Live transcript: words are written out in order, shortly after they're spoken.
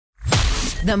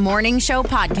The Morning Show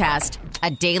Podcast,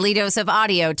 a daily dose of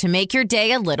audio to make your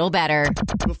day a little better.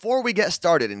 Before we get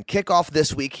started and kick off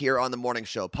this week here on the Morning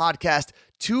Show Podcast,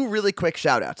 two really quick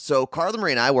shout outs. So Carla Marie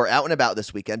and I were out and about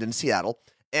this weekend in Seattle,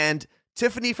 and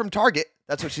Tiffany from Target,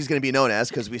 that's what she's going to be known as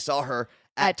because we saw her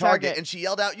at Target, and she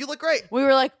yelled out, "You look great." We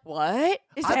were like, what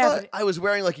is I happening? thought I was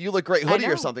wearing like "You look great" hoodie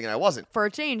or something, and I wasn't. For a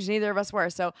change, neither of us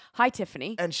were. So, hi,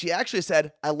 Tiffany. And she actually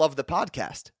said, "I love the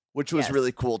podcast," which was Yes.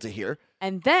 really cool to hear.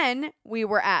 And then we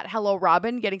were at Hello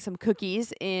Robin getting some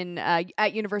cookies in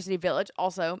at University Village,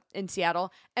 also in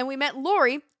Seattle. And we met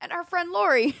Lori and our friend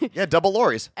Lori. Yeah, double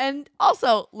Lori's. And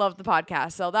also loved the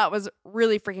podcast. So that was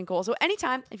really freaking cool. So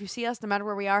anytime, if you see us, no matter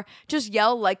where we are, just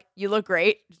yell like, "You look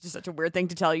great." It's just such a weird thing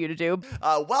to tell you to do.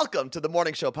 Welcome to the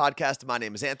Morning Show Podcast. My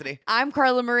name is Anthony. I'm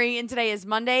Carla Marie, and today is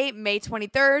Monday, May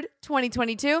 23rd,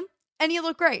 2022. And you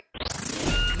look great.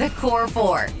 The Core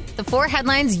Four, the four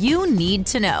headlines you need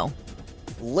to know.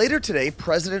 Later today,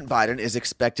 President Biden is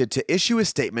expected to issue a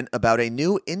statement about a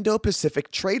new Indo-Pacific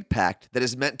trade pact that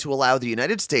is meant to allow the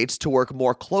United States to work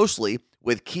more closely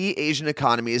with key Asian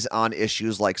economies on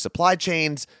issues like supply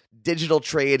chains, digital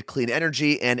trade, clean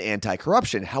energy, and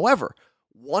anti-corruption. However,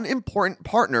 one important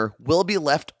partner will be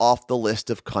left off the list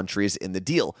of countries in the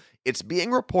deal. It's being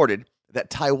reported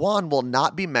that Taiwan will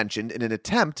not be mentioned in an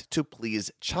attempt to please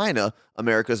China,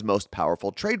 America's most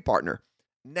powerful trade partner.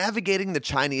 Navigating the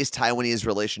Chinese-Taiwanese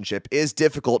relationship is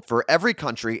difficult for every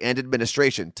country and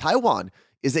administration. Taiwan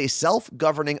is a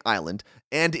self-governing island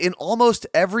and in almost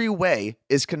every way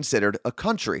is considered a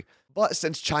country. But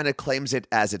since China claims it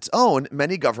as its own,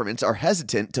 many governments are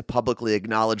hesitant to publicly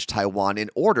acknowledge Taiwan in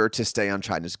order to stay on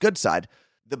China's good side.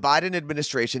 The Biden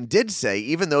administration did say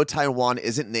even though Taiwan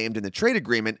isn't named in the trade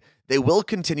agreement, they will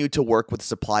continue to work with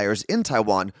suppliers in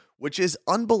Taiwan, which is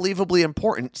unbelievably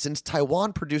important since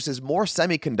Taiwan produces more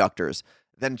semiconductors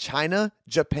than China,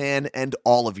 Japan, and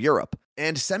all of Europe.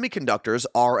 And semiconductors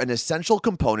are an essential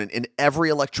component in every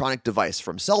electronic device,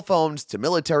 from cell phones to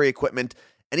military equipment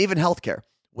and even healthcare.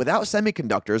 Without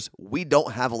semiconductors, we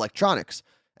don't have electronics.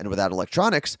 And without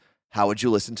electronics, how would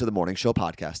you listen to the Morning Show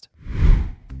Podcast?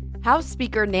 House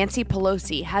Speaker Nancy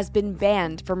Pelosi has been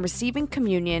banned from receiving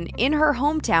communion in her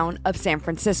hometown of San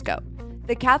Francisco.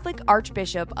 The Catholic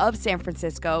Archbishop of San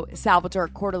Francisco, Salvatore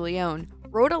Cordileone,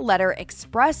 wrote a letter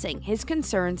expressing his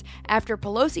concerns after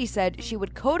Pelosi said she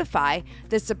would codify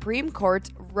the Supreme Court's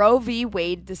Roe v.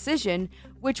 Wade decision,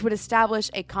 which would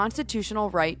establish a constitutional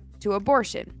right to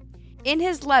abortion. In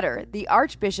his letter, the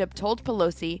Archbishop told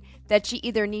Pelosi that she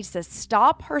either needs to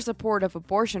stop her support of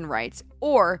abortion rights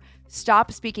or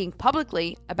stop speaking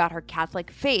publicly about her Catholic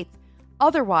faith.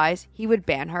 Otherwise, he would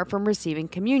ban her from receiving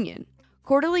communion.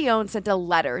 Cordileone sent a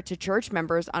letter to church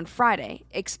members on Friday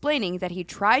explaining that he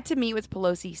tried to meet with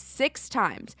Pelosi 6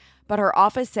 times, but her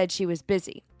office said she was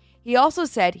busy. He also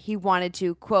said he wanted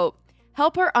to, quote,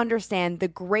 help her understand the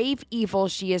grave evil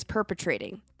she is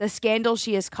perpetrating, the scandal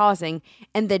she is causing,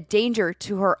 and the danger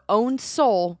to her own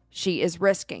soul she is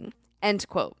risking, end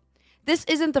quote. This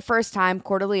isn't the first time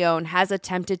Cordileone has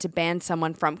attempted to ban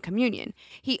someone from communion.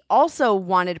 He also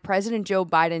wanted President Joe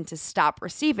Biden to stop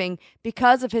receiving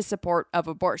because of his support of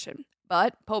abortion.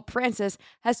 But Pope Francis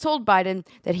has told Biden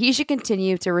that he should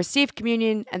continue to receive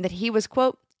communion and that he was,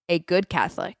 quote, a good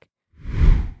Catholic.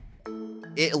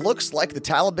 It looks like the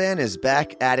Taliban is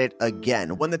back at it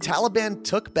again. When the Taliban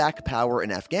took back power in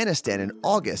Afghanistan in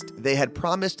August, they had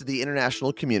promised the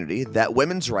international community that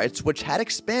women's rights, which had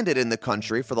expanded in the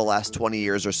country for the last 20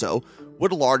 years or so,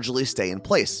 would largely stay in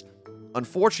place.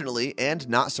 Unfortunately, and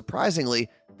not surprisingly,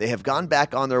 they have gone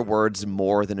back on their words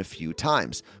more than a few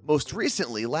times. Most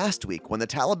recently, last week, when the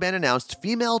Taliban announced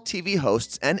female TV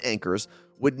hosts and anchors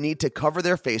would need to cover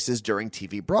their faces during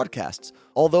TV broadcasts.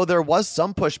 Although there was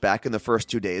some pushback in the first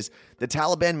 2 days, the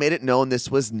Taliban made it known this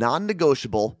was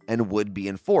non-negotiable and would be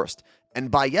enforced.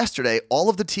 And by yesterday, all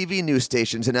of the TV news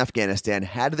stations in Afghanistan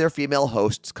had their female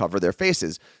hosts cover their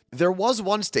faces. There was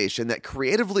one station that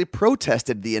creatively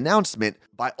protested the announcement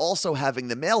by also having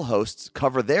the male hosts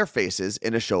cover their faces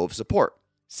in a show of support.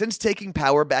 Since taking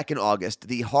power back in August,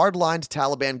 the hard-lined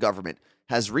Taliban government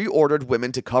has reordered women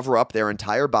to cover up their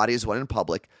entire bodies when in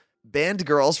public, banned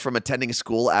girls from attending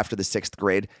school after the 6th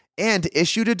grade, and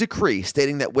issued a decree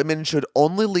stating that women should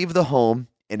only leave the home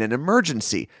in an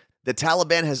emergency. The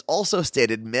Taliban has also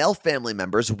stated male family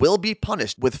members will be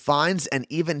punished with fines and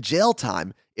even jail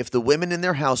time if the women in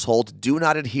their household do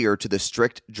not adhere to the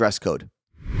strict dress code.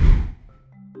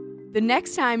 The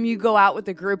next time you go out with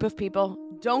a group of people,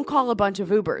 don't call a bunch of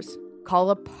Ubers. call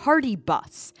a party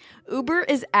bus. Uber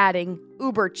is adding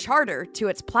Uber Charter to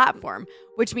its platform,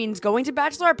 which means going to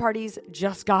bachelorette parties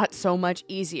just got so much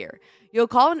easier. You'll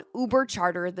call an Uber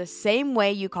Charter the same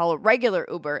way you call a regular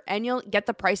Uber, and you'll get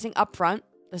the pricing up front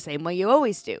the same way you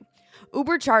always do.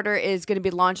 Uber Charter is going to be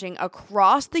launching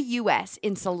across the U.S.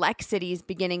 in select cities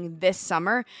beginning this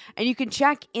summer, and you can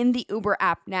check in the Uber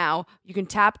app now. You can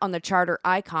tap on the Charter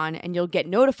icon, and you'll get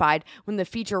notified when the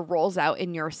feature rolls out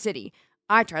in your city.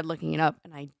 I tried looking it up,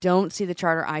 and I don't see the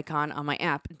Charter icon on my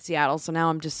app in Seattle, so now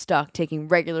I'm just stuck taking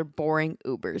regular, boring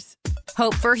Ubers.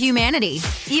 Hope for humanity.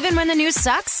 Even when the news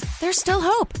sucks, there's still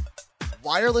hope.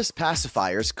 Wireless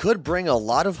pacifiers could bring a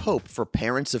lot of hope for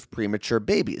parents of premature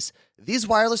babies. These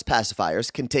wireless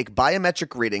pacifiers can take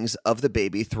biometric readings of the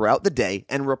baby throughout the day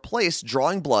and replace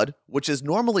drawing blood, which is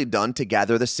normally done to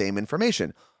gather the same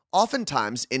information.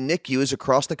 Oftentimes, in NICUs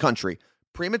across the country,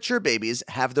 premature babies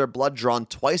have their blood drawn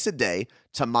twice a day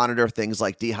to monitor things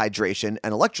like dehydration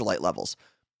and electrolyte levels.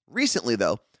 Recently,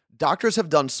 though, doctors have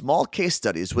done small case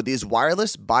studies with these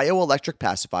wireless bioelectric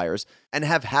pacifiers and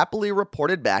have happily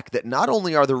reported back that not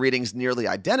only are the readings nearly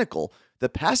identical, the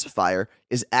pacifier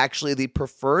is actually the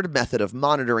preferred method of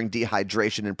monitoring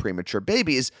dehydration in premature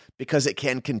babies because it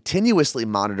can continuously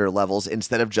monitor levels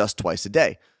instead of just twice a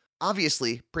day.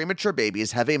 Obviously, premature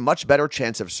babies have a much better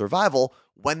chance of survival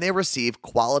when they receive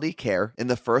quality care in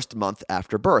the first month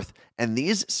after birth, and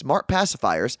these smart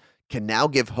pacifiers can now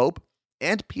give hope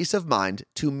and peace of mind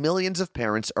to millions of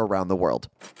parents around the world.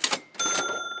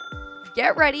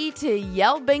 Get ready to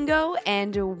yell bingo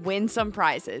and win some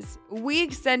prizes. We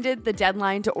extended the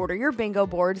deadline to order your bingo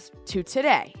boards to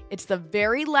today. It's the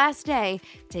very last day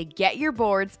to get your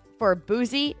boards for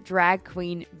Boozy Drag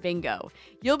Queen Bingo.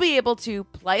 You'll be able to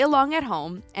play along at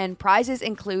home, and prizes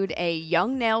include a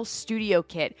Young Nails Studio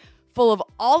Kit full of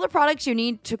all the products you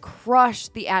need to crush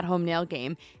the at-home nail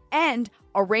game, and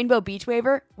a rainbow beach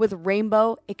waiver with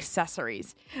rainbow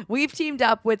accessories. We've teamed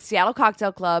up with Seattle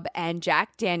Cocktail Club and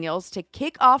Jack Daniels to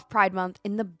kick off Pride Month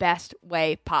in the best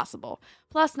way possible.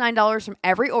 Plus, $9 from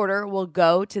every order will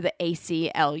go to the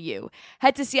ACLU.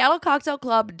 Head to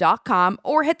seattlecocktailclub.com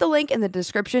or hit the link in the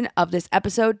description of this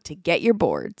episode to get your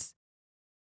boards.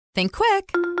 Think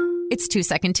quick. It's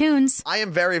 2-second tunes. I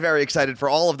am very, very excited for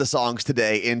all of the songs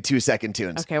today in 2-second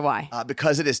tunes. Okay, why?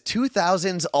 Because it is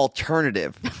 2000s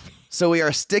alternative. So we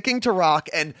are sticking to rock,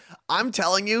 and I'm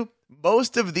telling you,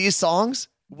 most of these songs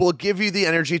will give you the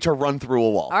energy to run through a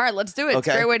wall. All right, let's do it. It's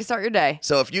a great way to start your day.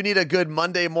 So if you need a good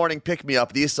Monday morning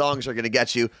pick-me-up, these songs are going to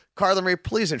get you. Carla Marie,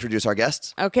 please introduce our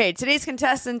guests. Okay, today's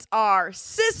contestants are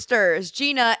sisters,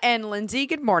 Gina and Lindsay.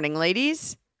 Good morning,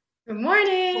 ladies. Good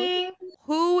morning.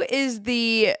 Who is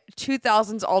the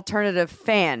 2000s alternative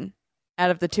fan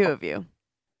out of the two of you?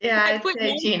 Yeah, I'd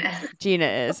say Gina. Gina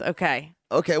is. Okay.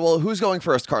 Okay, well, who's going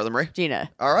first, Carla Marie?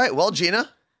 Gina. All right, well, Gina,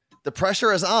 the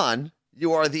pressure is on.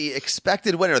 You are the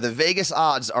expected winner. The Vegas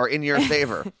odds are in your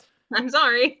favor. I'm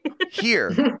sorry.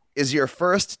 Here is your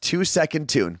first 2-second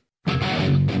tune.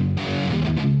 That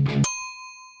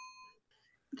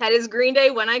is Green Day,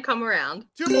 When I Come Around.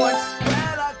 2 points.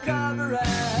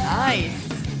 Nice.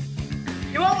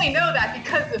 You only know that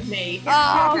because of me.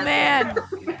 Oh, man.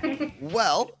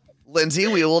 Well, Lindsay,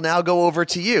 we will now go over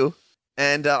to you.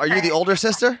 And are you the older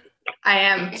sister? I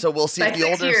am. So we'll see if the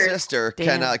older sister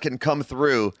can come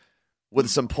through with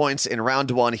some points in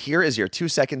round one. Here is your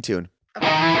 2-second tune.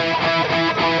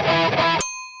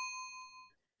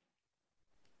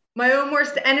 My Own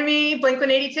Worst Enemy,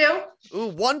 Blink-182. Ooh,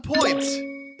 1 point.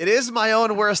 It is My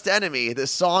Own Worst Enemy.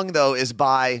 This song, though, is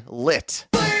by Lit.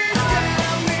 My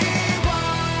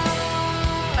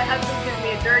husband's giving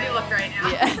me a dirty look right now.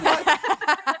 Yeah.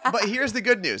 But here's the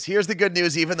good news. Here's the good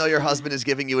news, even though your husband is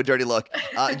giving you a dirty look.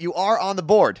 You are on the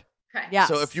board. Okay. Yes.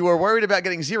 So if you were worried about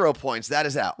getting 0 points, that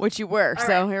is out. Which you were. All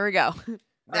so right. here we go.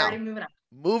 Now, Already moving on.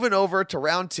 moving over to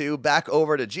round two, back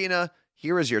over to Gina.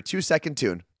 Here is your 2-second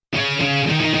tune. Oh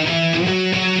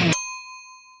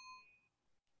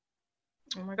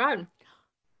my God.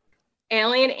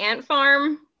 Alien Ant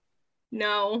Farm?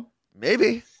 No.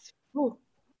 Maybe. Ooh.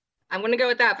 I'm going to go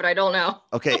with that, but I don't know.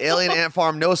 Okay, Alien Ant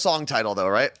Farm, no song title, though,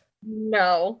 right?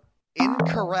 No.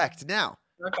 Incorrect. Now,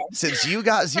 Okay. since you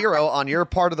got 0 on your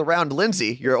part of the round,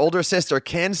 Lindsay, your older sister,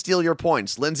 can steal your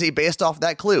points. Lindsay, based off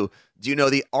that clue, do you know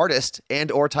the artist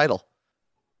and or title?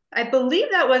 I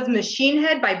believe that was Machine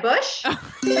Head by Bush. 2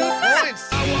 points.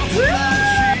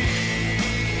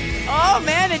 Oh,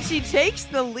 man. And she takes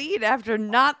the lead after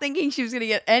not thinking she was going to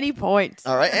get any points.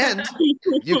 All right, and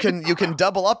you can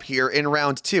double up here in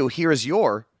round two. Here is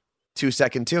your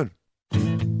 2-second tune.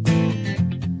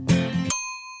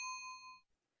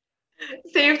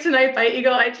 Save Tonight by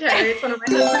Eagle Eye Cherry. It's one of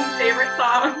my husband's favorite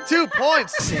songs. 2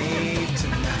 points.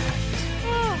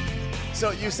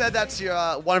 So you said that's your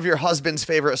one of your husband's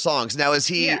favorite songs. Now, has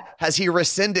he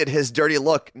rescinded his dirty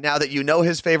look now that you know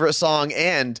his favorite song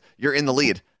and you're in the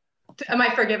lead? Am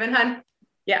I forgiven, hon?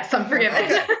 Yes, I'm forgiven.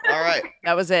 Okay. All right.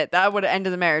 That was it. That would have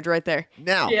ended the marriage right there.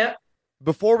 Now, Yep.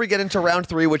 before we get into round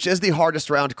 3, which is the hardest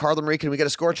round, Carla Marie, can we get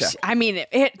a score check? I mean,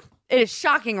 it is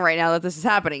shocking right now that this is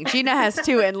happening. Gina has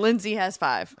 2 and Lindsay has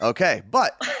 5. Okay,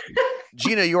 but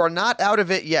Gina, you are not out of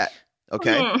it yet,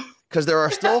 okay? Because there are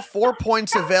still 4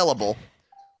 points available.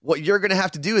 What you're going to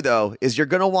have to do, though, is you're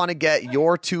going to want to get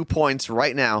your 2 points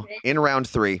right now in round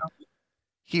 3.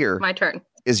 Here My turn.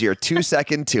 is your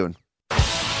 2-second tune.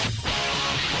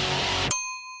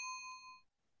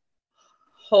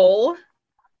 Hole.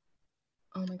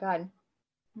 Oh my God.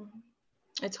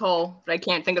 It's Hole, but I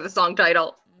can't think of the song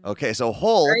title. Okay, so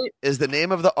Hole Right. is the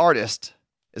name of the artist.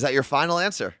 Is that your final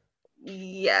answer?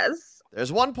 Yes.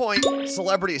 There's 1 point.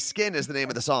 Celebrity Skin is the name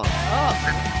of the song.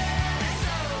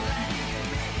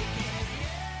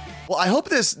 Well, I hope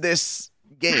this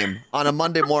game on a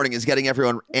Monday morning is getting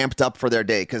everyone amped up for their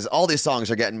day because all these songs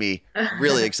are getting me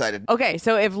really excited. Okay,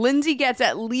 so if Lindsay gets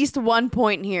at least 1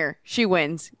 point here, she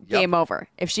wins. Yep. Game over.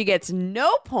 If she gets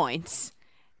no points,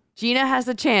 Gina has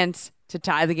the chance to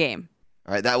tie the game.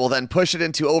 All right, that will then push it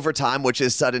into overtime, which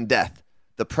is sudden death.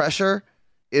 The pressure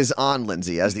is on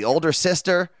Lindsay as the older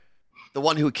sister, the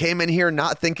one who came in here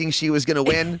not thinking she was going to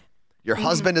win. Your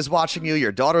husband is watching you.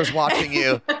 Your daughter's watching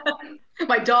you.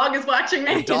 My dog is watching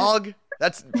me. Dog,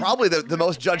 that's probably the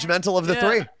most judgmental of the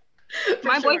three.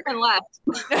 My boyfriend left.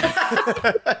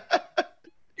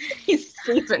 He's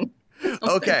sleeping.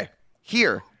 Okay,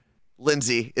 here,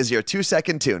 Lindsay, is your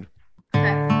 2-second tune.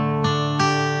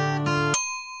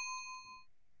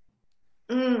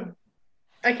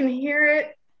 I can hear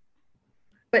it,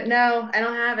 but no, I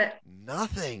don't have it.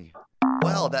 Nothing.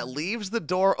 Well, that leaves the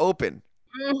door open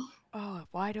Oh,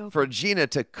 wide open. for Gina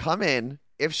to come in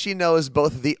if she knows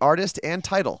both the artist and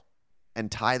title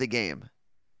and tie the game.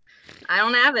 I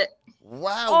don't have it.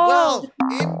 Wow. Oh.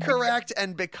 Well, incorrect.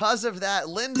 And because of that,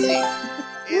 Lindsay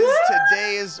is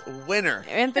today's winner.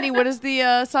 Anthony, what is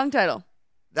the song title?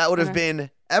 That would have been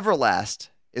Everlast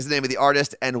is the name of the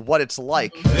artist and What It's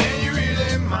Like.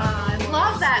 I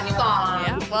love that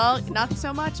song. Yeah, well, not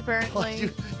so much apparently.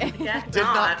 You Yes, did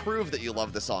not prove that you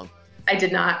love the song. I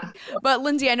did not. But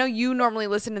Lindsay, I know you normally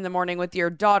listen in the morning with your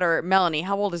daughter, Melanie.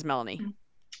 How old is Melanie?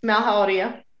 Mel, how old are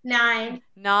you? 9.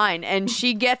 9. And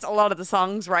she gets a lot of the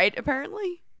songs right,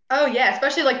 apparently? Oh, yeah,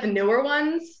 especially like the newer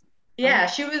ones. Yeah,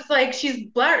 she was like, she's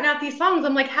blurting out these songs.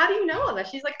 I'm like, how do you know all that?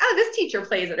 She's like, oh, this teacher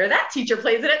plays it or that teacher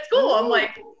plays it at school. I'm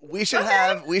like, We should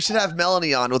have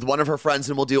Melanie on with one of her friends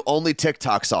and we'll do only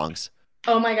TikTok songs.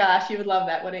 oh my gosh, you would love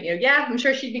that, wouldn't you? Yeah, I'm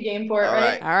sure she'd be game for it, All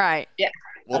right? right. All right. Yeah.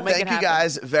 Well, We'll make thank it you happen.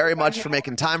 guys very much for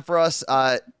making time for us.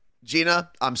 Gina,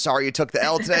 I'm sorry you took the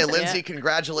L today. Lindsay,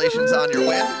 congratulations on your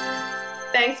win.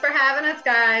 Thanks for having us,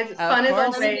 guys. It's Of fun as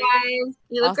course. Love you always. guys.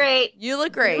 You look Awesome. great. You look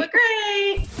You great. look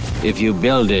great. If you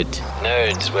build it,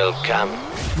 nerds will come.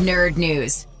 Nerd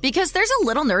news. Because there's a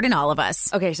little nerd in all of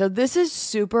us. Okay, so this is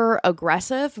super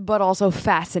aggressive, but also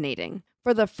fascinating.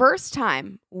 For the first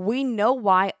time, we know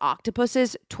why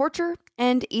octopuses torture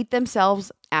and eat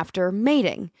themselves after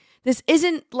mating. This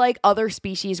isn't like other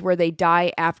species where they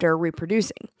die after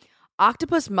reproducing.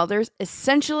 Octopus mothers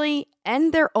essentially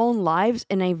end their own lives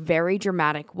in a very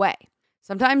dramatic way.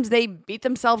 Sometimes they beat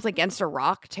themselves against a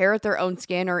rock, tear at their own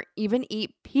skin, or even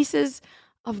eat pieces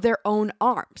of their own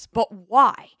arms. But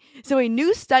why? So a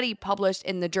new study published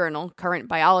in the journal Current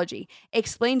Biology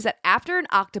explains that after an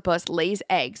octopus lays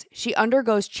eggs, she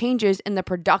undergoes changes in the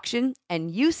production and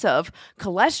use of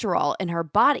cholesterol in her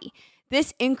body.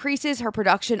 This increases her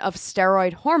production of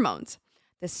steroid hormones.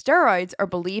 The steroids are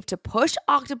believed to push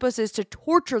octopuses to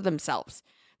torture themselves.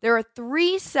 There are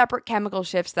 3 separate chemical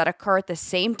shifts that occur at the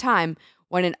same time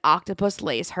when an octopus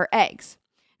lays her eggs.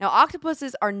 Now,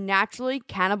 octopuses are naturally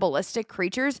cannibalistic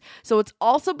creatures, so it's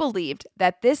also believed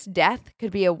that this death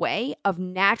could be a way of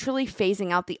naturally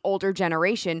phasing out the older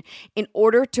generation in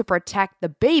order to protect the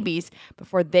babies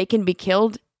before they can be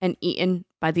killed and eaten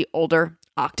by the older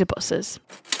octopuses.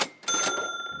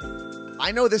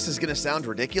 I know this is going to sound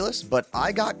ridiculous, but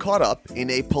I got caught up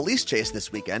in a police chase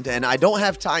this weekend, and I don't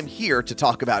have time here to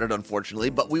talk about it,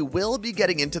 unfortunately, but we will be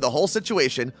getting into the whole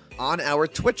situation on our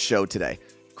Twitch show today.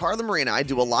 Carla Marie and I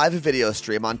do a live video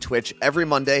stream on Twitch every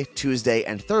Monday, Tuesday,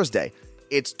 and Thursday.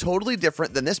 It's totally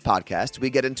different than this podcast. We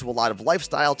get into a lot of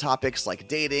lifestyle topics like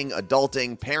dating,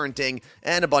 adulting, parenting,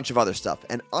 and a bunch of other stuff.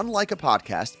 And unlike a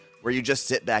podcast where you just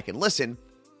sit back and listen,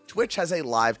 Twitch has a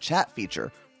live chat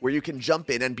feature where you can jump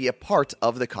in and be a part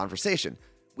of the conversation.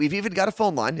 We've even got a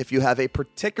phone line if you have a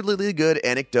particularly good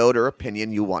anecdote or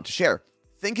opinion you want to share.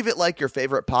 Think of it like your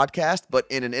favorite podcast, but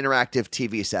in an interactive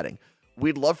TV setting.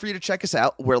 We'd love for you to check us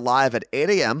out. We're live at 8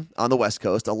 a.m. on the West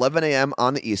Coast, 11 a.m.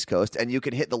 on the East Coast, and you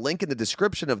can hit the link in the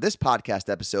description of this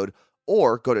podcast episode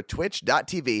or go to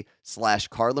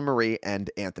twitch.tv/Carla Marie and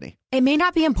Anthony. It may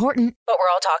not be important, but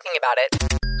we're all talking about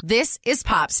it. This is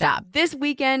Pop Stop. This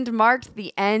weekend marked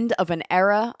the end of an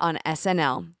era on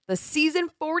SNL. The season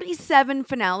 47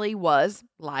 finale was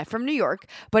live from New York,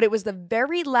 but it was the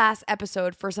very last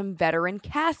episode for some veteran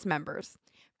cast members.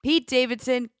 Pete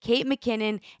Davidson, Kate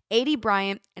McKinnon, Aidy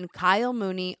Bryant, and Kyle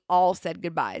Mooney all said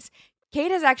goodbyes.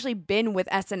 Kate has actually been with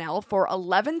SNL for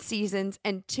 11 seasons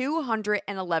and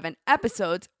 211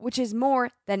 episodes, which is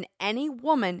more than any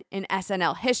woman in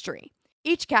SNL history.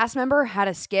 Each cast member had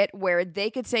a skit where they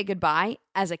could say goodbye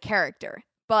as a character,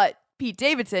 but Pete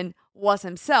Davidson was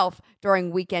himself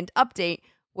during Weekend Update,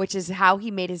 which is how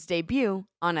he made his debut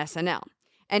on SNL.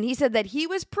 And he said that he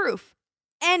was proof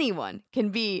anyone can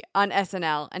be on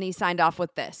SNL, and he signed off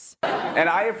with this. And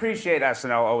I appreciate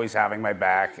SNL always having my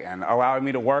back and allowing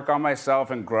me to work on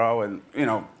myself and grow. And,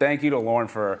 thank you to Lauren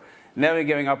for never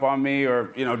giving up on me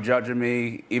or, judging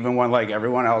me, even when,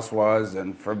 everyone else was,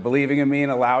 and for believing in me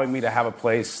and allowing me to have a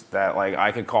place that,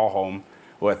 I could call home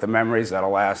with the memories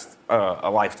that'll last a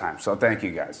lifetime. So thank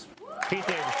you, guys. Pete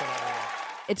Davidson.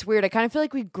 It's weird. I kind of feel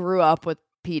like we grew up with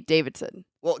Pete Davidson.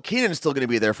 Well, Keenan's still going to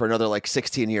be there for another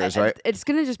 16 years, right? It's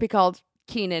going to just be called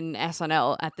Keenan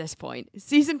SNL at this point.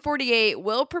 Season 48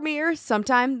 will premiere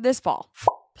sometime this fall.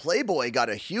 Playboy got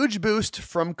a huge boost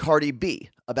from Cardi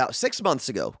B. About 6 months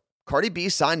ago, Cardi B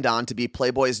signed on to be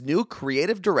Playboy's new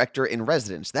creative director in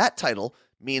residence. That title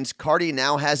means Cardi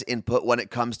now has input when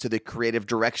it comes to the creative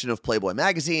direction of Playboy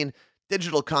magazine,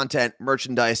 digital content,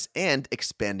 merchandise, and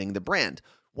expanding the brand.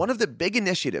 One of the big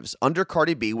initiatives under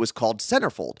Cardi B was called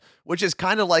Centerfold, which is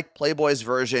kind of like Playboy's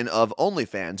version of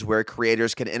OnlyFans, where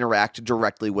creators can interact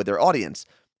directly with their audience.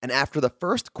 And after the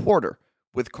first quarter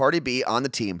with Cardi B on the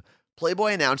team,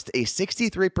 Playboy announced a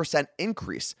 63%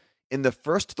 increase in the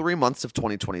first 3 months of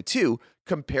 2022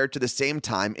 compared to the same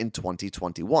time in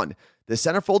 2021. The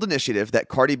Centerfold initiative that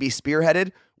Cardi B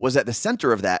spearheaded was at the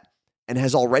center of that and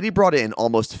has already brought in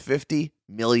almost $50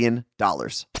 million.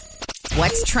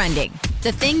 What's trending?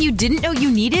 The thing you didn't know you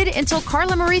needed until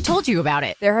Carla Marie told you about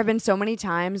it. There have been so many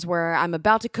times where I'm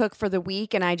about to cook for the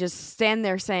week and I just stand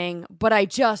there saying, but I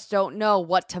just don't know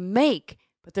what to make.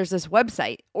 But there's this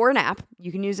website or an app,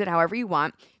 you can use it however you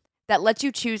want, that lets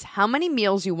you choose how many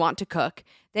meals you want to cook.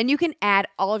 Then you can add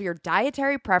all of your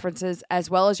dietary preferences as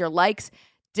well as your likes,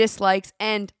 dislikes,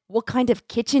 and what kind of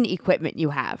kitchen equipment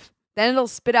you have. Then it'll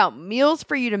spit out meals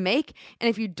for you to make, and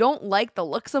if you don't like the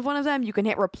looks of one of them, you can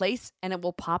hit replace, and it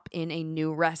will pop in a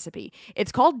new recipe.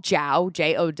 It's called Jow,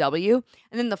 J-O-W,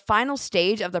 and then the final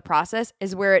stage of the process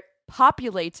is where it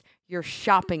populates your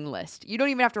shopping list. You don't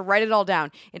even have to write it all down.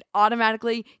 It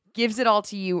automatically gives it all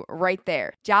to you right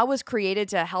there. Jow was created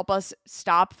to help us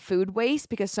stop food waste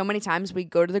because so many times we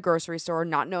go to the grocery store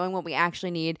not knowing what we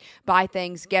actually need, buy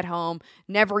things, get home,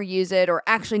 never use it, or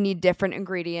actually need different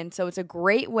ingredients. So it's a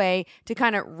great way to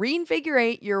kind of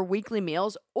reinvigorate your weekly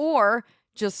meals or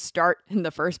just start in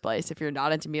the first place if you're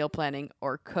not into meal planning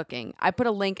or cooking. I put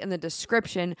a link in the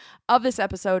description of this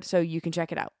episode so you can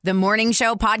check it out. The Morning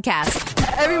Show Podcast.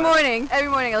 Every morning I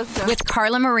listen to it. With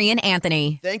Carla Marie and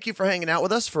Anthony. Thank you for hanging out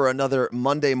with us for another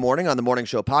Monday morning on the Morning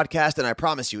Show Podcast. And I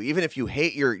promise you, even if you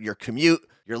hate your commute,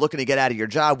 you're looking to get out of your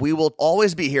job, we will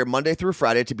always be here Monday through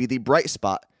Friday to be the bright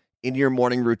spot in your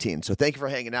morning routine. So thank you for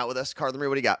hanging out with us. Carla Marie,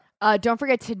 what do you got? Don't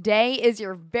forget, today is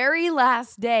your very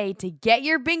last day to get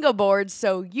your bingo boards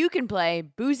so you can play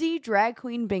Boozy Drag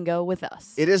Queen Bingo with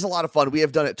us. It is a lot of fun. We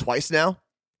have done it twice now,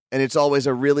 and it's always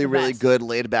a really, really good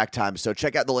laid-back time. So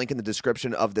check out the link in the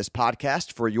description of this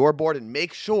podcast for your board and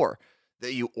make sure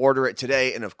that you order it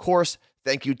today. And, of course,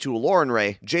 thank you to Lauren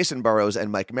Ray, Jason Burrows,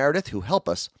 and Mike Meredith who help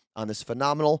us on this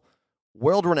phenomenal,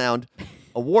 world-renowned,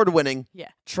 award-winning,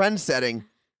 trend-setting,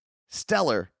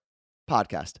 stellar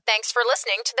podcast. Thanks for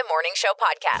listening to the Morning Show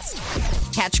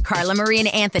Podcast. Catch Carla Marie and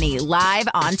Anthony live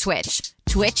on Twitch.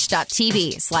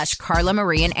 Twitch.tv/Carla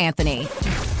Marie and Anthony.